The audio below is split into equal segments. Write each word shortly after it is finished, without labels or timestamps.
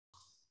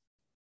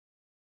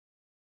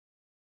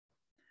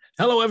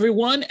Hello,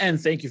 everyone, and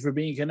thank you for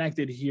being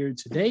connected here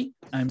today.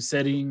 I'm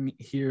sitting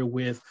here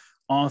with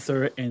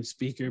author and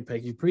speaker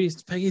Peggy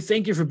Priest. Peggy,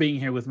 thank you for being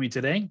here with me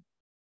today.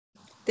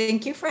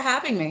 Thank you for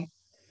having me.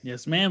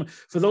 Yes, ma'am.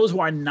 For those who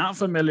are not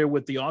familiar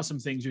with the awesome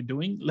things you're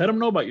doing, let them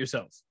know about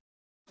yourself.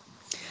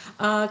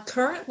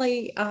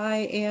 Currently,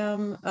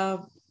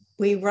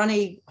 we run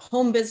a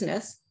home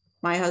business,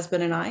 my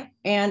husband and I,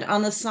 and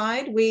on the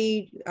side,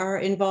 we are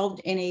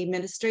involved in a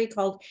ministry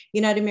called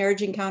United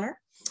Marriage Encounter.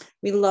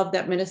 We love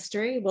that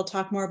ministry. We'll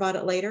talk more about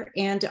it later.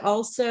 And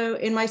also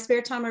in my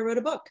spare time, I wrote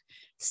a book.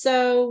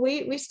 So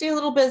we stay a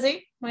little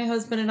busy, my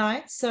husband and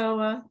I.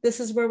 So this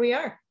is where we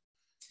are.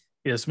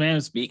 Yes, ma'am.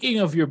 Speaking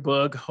of your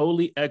book,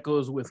 Holy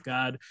Echoes with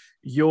God,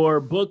 your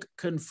book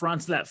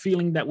confronts that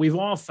feeling that we've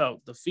all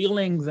felt, the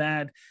feeling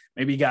that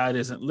maybe God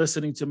isn't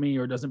listening to me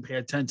or doesn't pay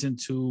attention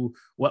to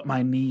what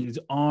my needs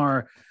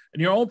are.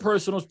 In your own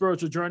personal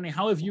spiritual journey,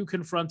 how have you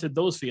confronted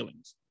those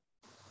feelings?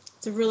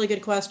 It's a really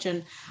good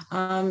question.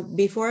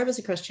 Before I was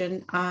a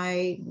Christian,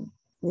 I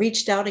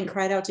reached out and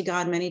cried out to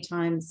God many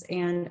times,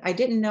 and I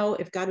didn't know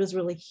if God was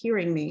really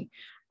hearing me.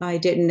 I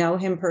didn't know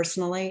him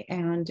personally.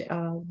 And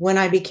when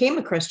I became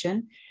a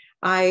Christian,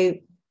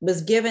 I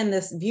was given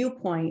this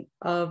viewpoint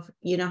of,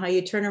 you know, how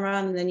you turn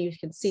around and then you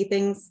can see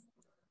things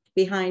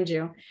behind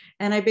you.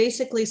 And I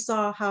basically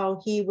saw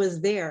how he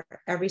was there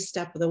every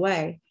step of the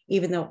way,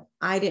 even though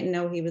I didn't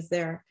know he was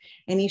there.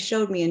 And he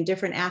showed me in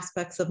different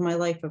aspects of my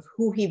life of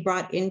who he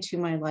brought into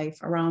my life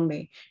around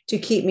me to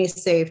keep me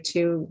safe,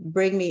 to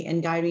bring me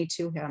and guide me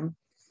to him.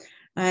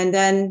 And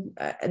then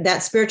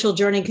that spiritual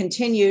journey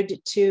continued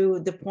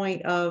to the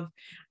point of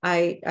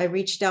I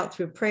reached out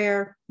through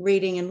prayer,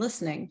 reading, and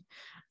listening.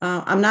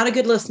 I'm not a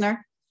good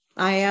listener.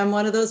 I am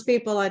one of those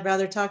people. I'd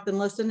rather talk than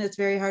listen. It's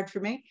very hard for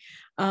me.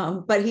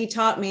 But he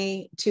taught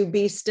me to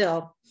be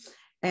still.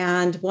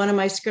 And one of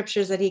my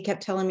scriptures that he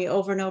kept telling me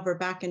over and over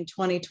back in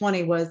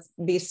 2020 was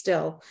be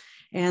still.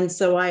 And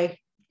so I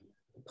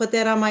put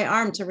that on my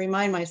arm to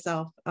remind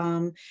myself.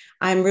 I'm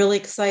really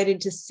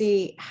excited to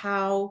see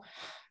how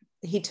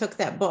he took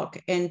that book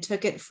and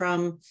took it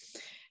from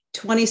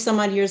 20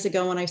 some odd years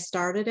ago when I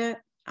started it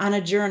on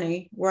a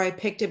journey where I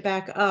picked it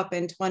back up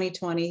in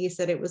 2020. He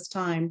said it was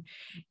time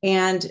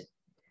and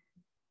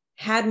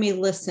had me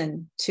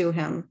listen to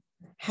him,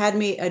 had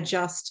me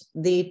adjust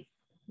the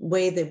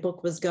way the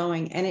book was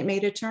going, and it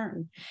made a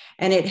turn.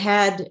 And it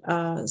had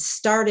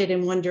started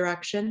in one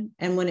direction,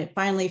 and when it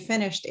finally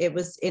finished, it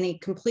was in a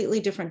completely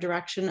different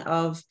direction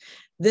of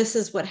this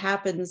is what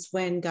happens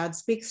when God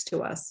speaks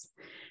to us.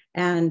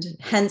 And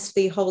hence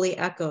the holy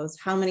echoes.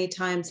 How many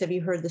times have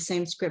you heard the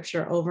same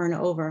scripture over and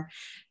over?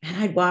 And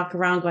I'd walk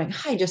around going,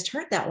 I just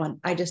heard that one.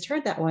 I just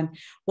heard that one.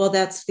 Well,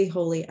 that's the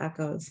holy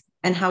echoes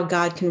and how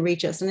God can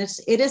reach us. And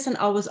it isn't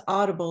always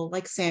audible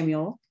like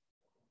Samuel.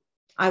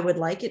 I would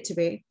like it to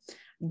be,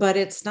 but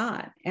it's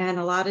not. And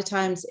a lot of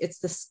times it's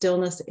the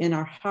stillness in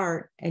our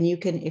heart. And you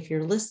can, if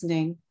you're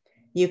listening,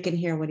 you can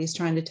hear what he's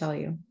trying to tell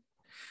you.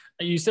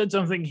 You said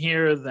something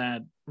here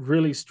that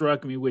really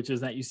struck me, which is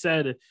that you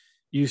said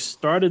you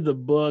started the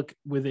book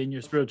within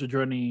your spiritual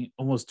journey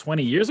almost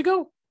 20 years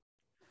ago.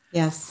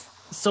 Yes.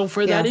 So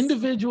for that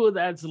individual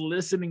that's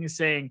listening and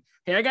saying,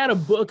 hey, I got a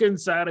book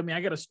inside of me,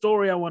 I got a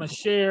story I want to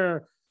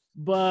share,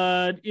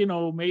 but, you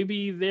know,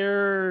 maybe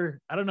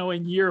they're, I don't know,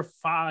 in year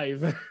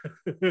 5,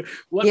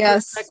 what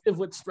perspective,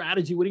 what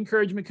strategy, what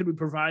encouragement could we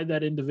provide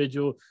that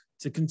individual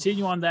to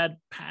continue on that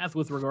path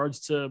with regards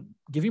to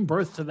giving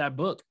birth to that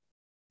book?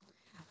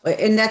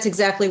 And that's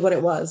exactly what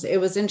it was. It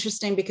was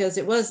interesting because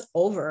it was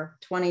over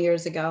 20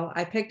 years ago.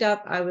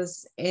 I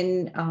was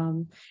in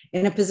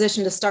a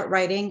position to start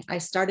writing. I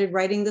started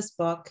writing this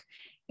book,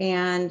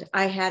 and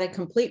I had a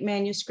complete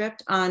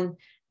manuscript on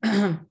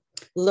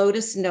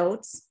Lotus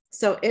Notes.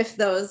 So if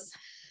those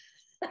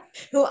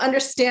who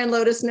understand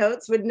Lotus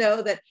Notes would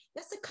know that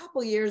that's a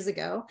couple years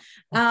ago.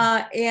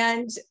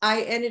 And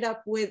I ended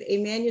up with a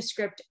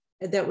manuscript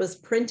that was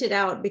printed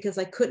out because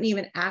I couldn't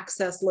even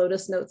access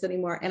Lotus Notes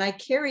anymore. And I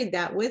carried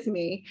that with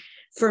me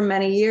for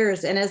many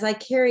years. And as I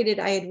carried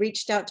it, I had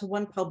reached out to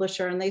one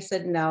publisher and they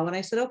said no. And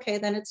I said, okay,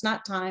 then it's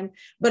not time.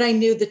 But I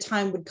knew the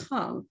time would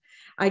come.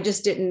 I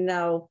just didn't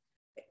know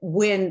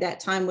when that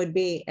time would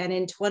be. And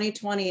in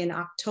 2020, in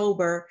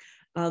October,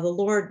 the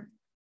Lord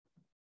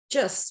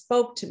just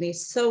spoke to me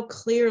so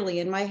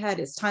clearly in my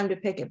head, it's time to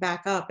pick it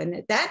back up. And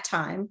at that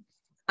time,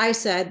 I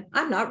said,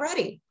 I'm not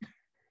ready.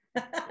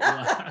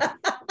 Wow.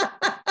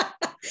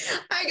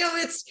 I go,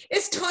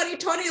 it's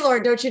 2020,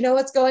 Lord. Don't you know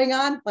what's going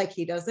on? Like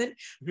he doesn't,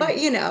 but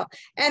you know,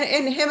 and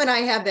him and I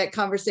have that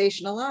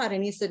conversation a lot.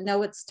 And he said,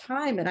 no, it's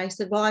time. And I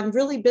said, well, I'm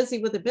really busy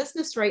with a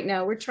business right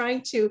now. We're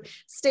trying to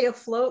stay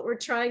afloat.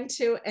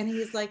 And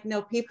he's like,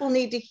 no, people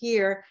need to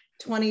hear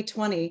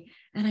 2020.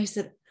 And I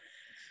said,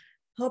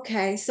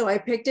 okay. So I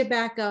picked it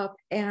back up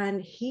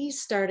and he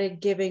started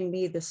giving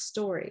me the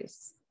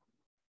stories.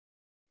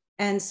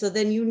 And so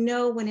then you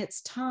know when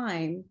it's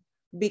time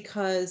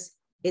because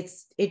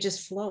it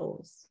just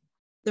flows.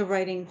 The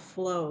writing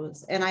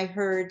flows. And I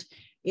heard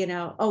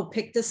oh,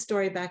 pick this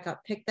story back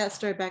up, pick that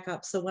story back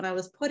up. So when I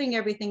was putting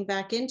everything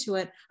back into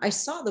it, I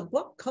saw the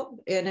book go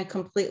in a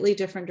completely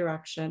different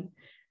direction.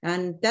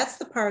 And that's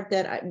the part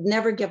that I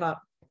never give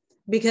up,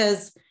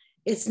 because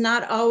it's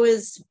not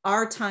always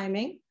our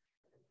timing,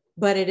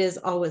 but it is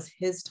always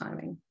his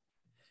timing.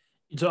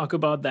 You talk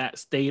about that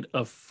state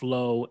of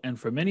flow. And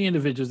for many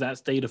individuals, that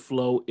state of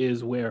flow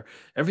is where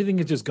everything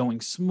is just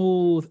going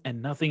smooth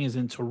and nothing is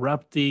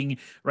interrupting,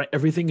 right?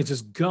 Everything is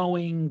just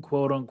going,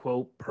 quote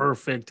unquote,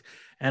 perfect.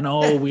 And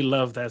oh, we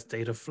love that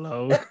state of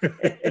flow.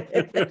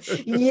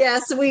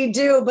 Yes, we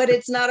do, but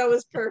it's not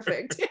always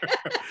perfect.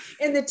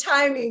 In the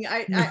timing,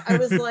 I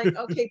was like,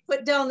 okay,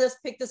 put down this,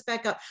 pick this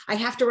back up. I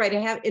have to write.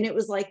 And it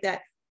was like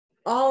that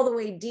all the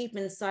way deep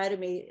inside of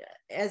me,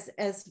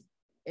 as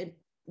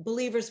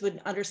believers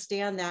would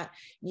understand that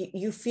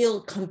you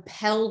feel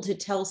compelled to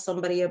tell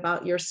somebody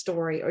about your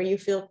story, or you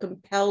feel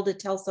compelled to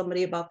tell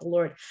somebody about the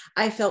Lord.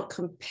 I felt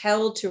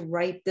compelled to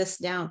write this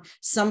down.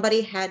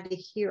 Somebody had to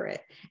hear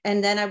it.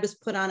 And then I was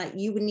put on it.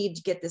 You would need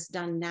to get this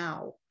done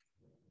now.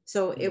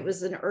 So it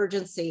was an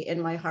urgency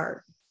in my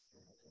heart.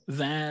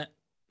 That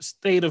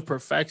state of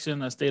perfection,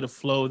 that state of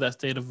flow, that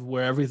state of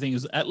where everything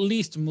is at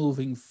least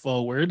moving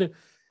forward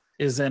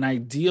is an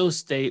ideal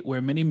state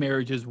where many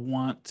marriages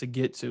want to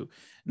get to.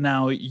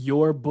 Now,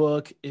 your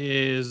book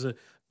is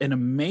an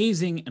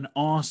amazing and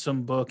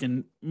awesome book.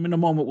 And in a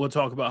moment, we'll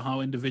talk about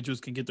how individuals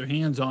can get their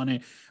hands on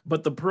it.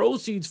 But the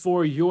proceeds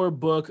for your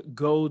book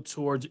go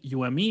towards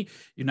UME,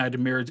 United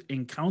Marriage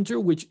Encounter,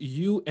 which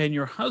you and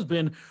your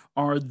husband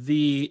are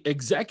the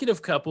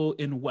executive couple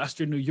in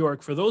Western New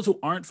York. For those who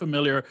aren't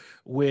familiar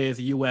with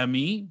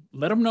UME,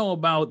 let them know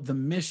about the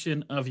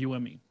mission of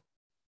UME.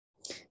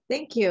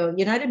 Thank you.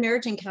 United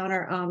Marriage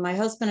Encounter, my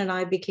husband and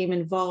I became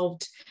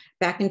involved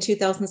back in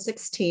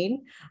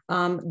 2016.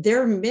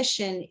 Their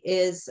mission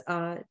is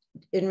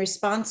in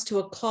response to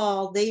a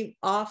call. They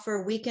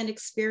offer weekend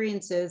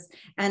experiences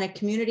and a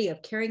community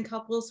of caring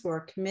couples who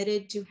are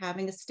committed to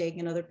having a stake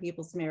in other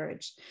people's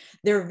marriage.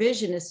 Their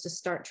vision is to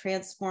start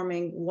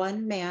transforming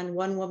one man,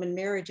 one woman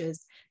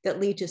marriages that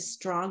lead to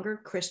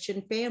stronger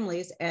Christian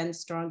families and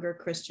stronger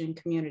Christian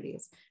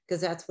communities, because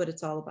that's what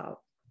it's all about.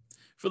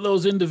 For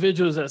those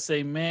individuals that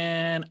say,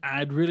 man,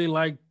 I'd really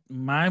like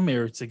my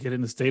marriage to get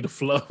in the state of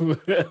flow,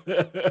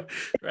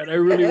 right? I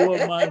really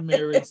want my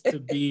marriage to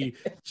be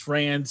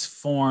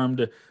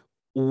transformed.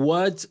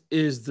 What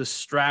is the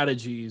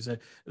strategies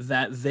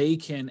that they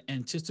can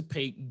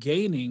anticipate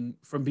gaining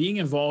from being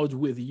involved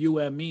with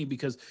UME?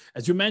 Because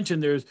as you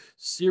mentioned, there's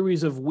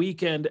series of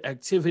weekend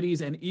activities,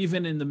 and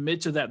even in the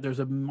midst of that,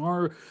 there's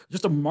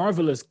just a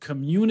marvelous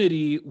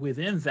community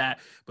within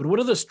that. But what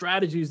are the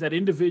strategies that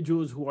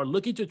individuals who are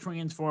looking to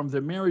transform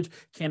their marriage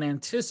can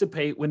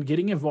anticipate when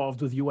getting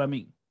involved with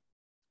UME?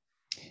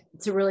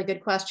 It's a really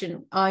good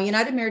question.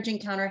 United Marriage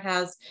Encounter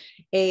has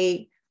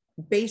a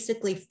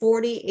basically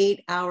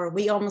 48-hour,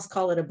 we almost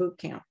call it a boot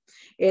camp.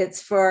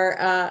 It's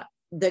for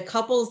the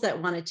couples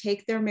that want to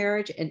take their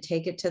marriage and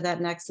take it to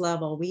that next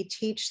level. We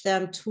teach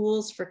them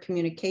tools for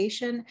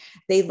communication.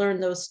 They learn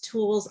those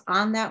tools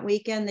on that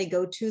weekend. They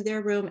go to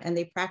their room and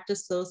they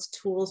practice those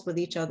tools with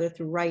each other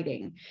through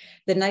writing.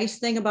 The nice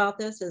thing about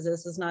this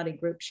is not a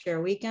group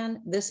share weekend.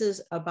 This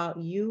is about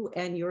you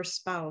and your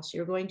spouse.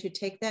 You're going to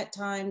take that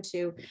time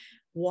to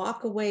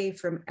walk away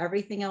from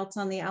everything else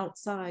on the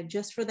outside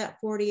just for that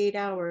 48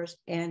 hours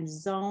and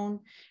zone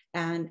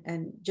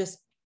and just,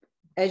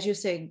 as you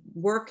say,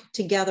 work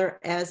together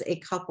as a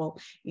couple.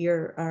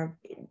 You're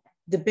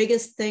the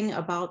biggest thing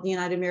about the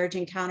United Marriage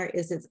Encounter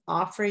is it's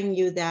offering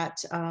you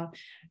that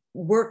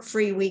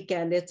work-free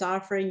weekend. It's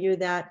offering you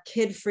that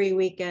kid-free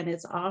weekend.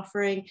 It's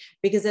offering,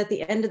 because at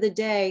the end of the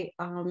day,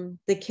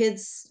 the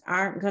kids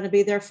aren't going to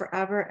be there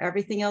forever.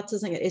 Everything else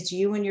isn't. It's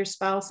you and your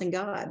spouse and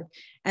God.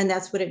 And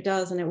that's what it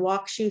does. And it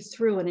walks you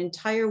through an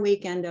entire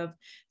weekend of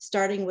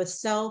starting with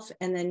self,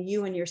 and then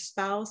you and your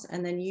spouse,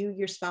 and then you,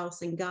 your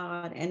spouse, and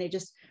God. And it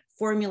just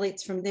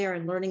formulates from there,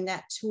 and learning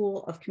that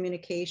tool of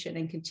communication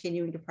and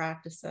continuing to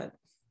practice it.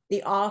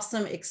 The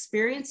awesome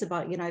experience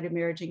about United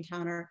Marriage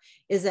Encounter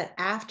is that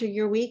after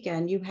your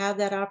weekend, you have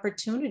that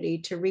opportunity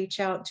to reach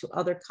out to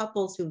other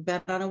couples who've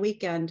been on a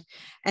weekend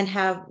and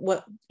have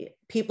what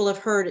people have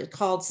heard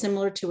called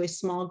similar to a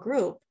small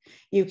group.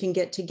 You can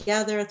get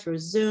together through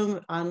Zoom,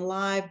 on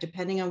live,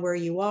 depending on where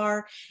you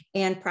are,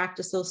 and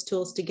practice those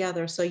tools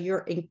together. So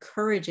you're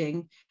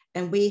encouraging,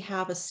 and we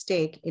have a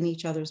stake in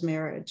each other's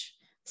marriage.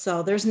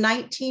 So there's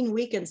 19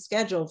 weekends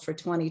scheduled for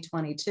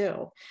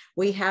 2022.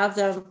 We have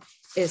them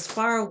as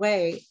far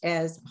away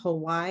as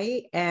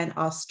Hawaii and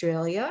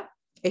Australia,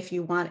 if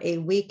you want a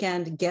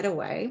weekend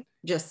getaway,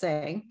 just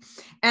saying.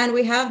 And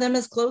we have them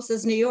as close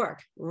as New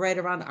York, right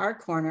around our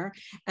corner.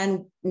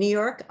 And New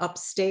York,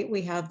 upstate,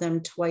 we have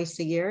them twice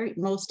a year.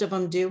 Most of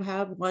them do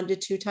have 1 to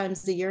 2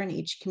 times a year in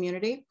each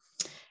community.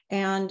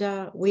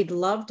 And we'd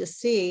love to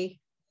see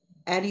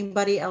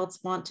anybody else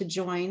want to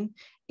join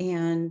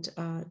and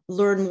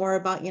learn more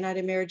about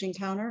United Marriage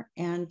Encounter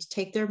and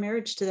take their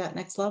marriage to that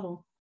next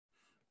level.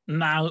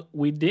 Now,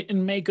 we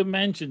didn't make a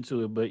mention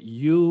to it, but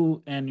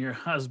you and your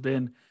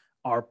husband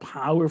are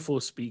powerful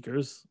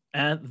speakers.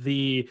 At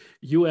the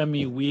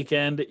UME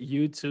weekend,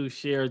 you two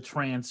share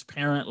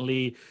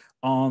transparently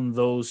on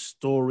those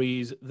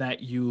stories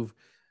that you've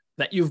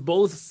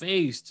both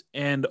faced,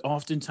 and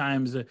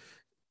oftentimes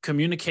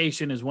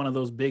communication is one of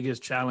those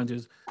biggest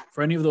challenges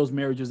for any of those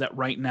marriages that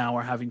right now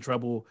are having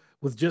trouble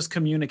with just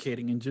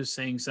communicating and just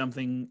saying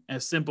something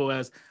as simple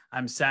as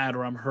I'm sad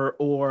or I'm hurt,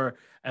 or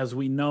as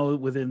we know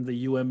within the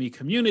UME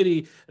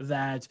community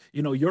that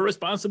you're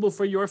responsible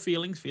for your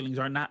feelings. Feelings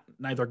are not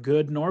neither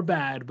good nor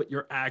bad, but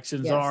your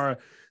actions Yes. are.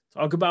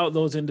 Talk about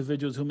those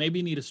individuals who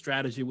maybe need a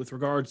strategy with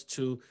regards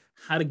to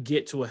how to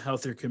get to a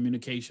healthier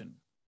communication.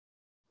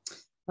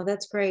 Well,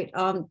 that's great.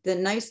 The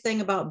nice thing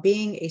about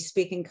being a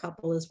speaking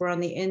couple is we're on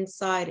the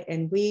inside,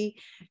 and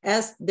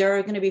as there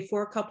are going to be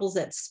 4 couples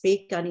that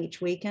speak on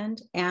each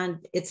weekend, and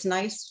it's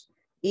nice.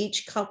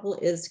 Each couple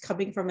is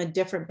coming from a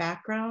different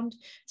background.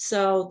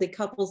 So the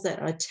couples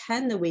that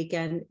attend the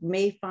weekend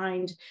may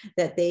find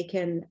that they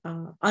can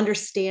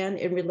understand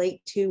and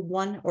relate to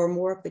one or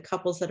more of the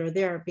couples that are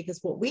there,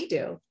 because what we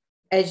do,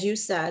 as you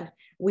said,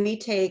 we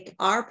take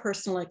our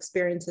personal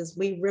experiences,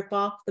 we rip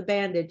off the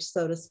bandage,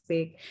 so to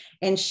speak,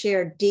 and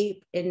share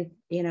deep in,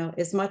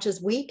 as much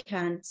as we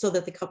can, so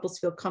that the couples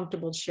feel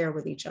comfortable to share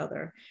with each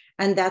other.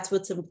 And that's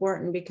what's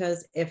important,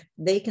 because if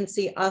they can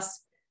see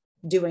us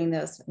doing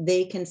this,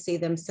 they can see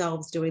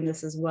themselves doing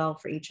this as well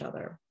for each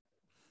other.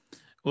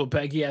 Well,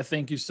 Peggy, I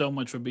thank you so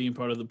much for being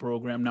part of the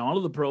program. Now, all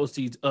of the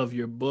proceeds of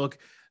your book,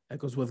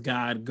 Echoes with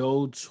God,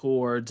 go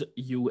towards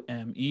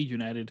UME,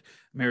 United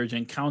Marriage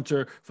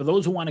Encounter. For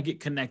those who want to get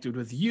connected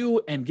with you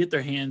and get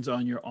their hands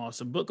on your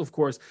awesome book, of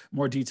course,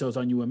 more details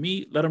on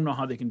UME, let them know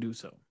how they can do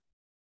so.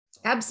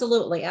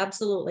 Absolutely.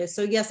 Absolutely.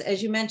 So yes,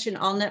 as you mentioned,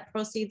 all net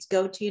proceeds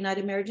go to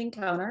United Marriage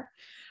Encounter.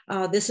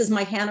 This is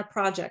my Hannah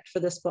project for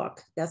this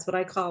book. That's what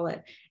I call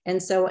it.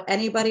 And so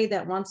anybody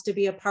that wants to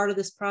be a part of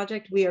this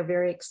project, we are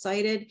very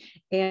excited,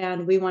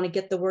 and we want to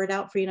get the word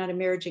out for United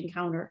Marriage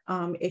Encounter.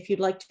 If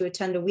you'd like to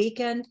attend a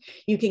weekend,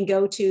 you can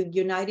go to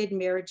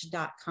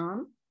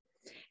unitedmarriage.com.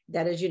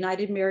 That is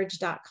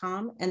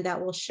unitedmarriage.com, and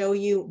that will show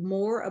you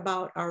more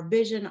about our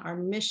vision, our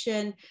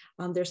mission.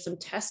 There's some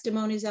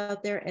testimonies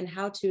out there, and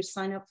how to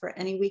sign up for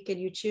any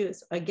weekend you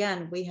choose.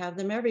 Again, we have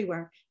them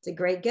everywhere. It's a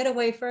great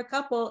getaway for a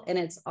couple, and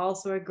it's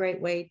also a great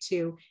way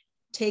to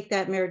take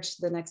that marriage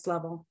to the next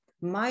level.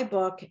 My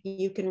book,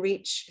 you can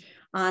reach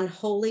on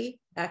Holy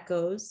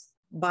Echoes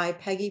by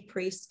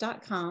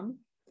peggypriest.com.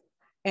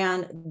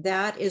 And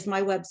that is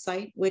my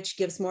website, which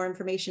gives more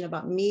information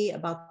about me,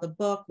 about the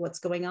book, what's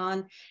going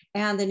on.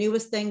 And the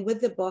newest thing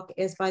with the book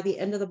is by the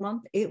end of the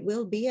month, it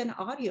will be an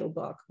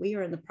audiobook. We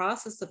are in the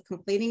process of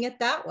completing it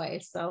that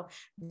way. So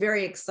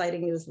very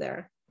exciting news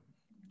there.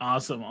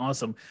 Awesome.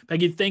 Awesome.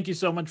 Peggy, thank you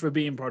so much for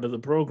being part of the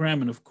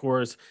program. And of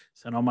course,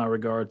 send all my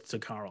regards to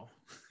Carl.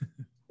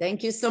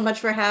 Thank you so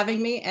much for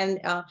having me, and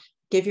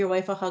give your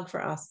wife a hug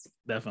for us.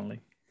 Definitely.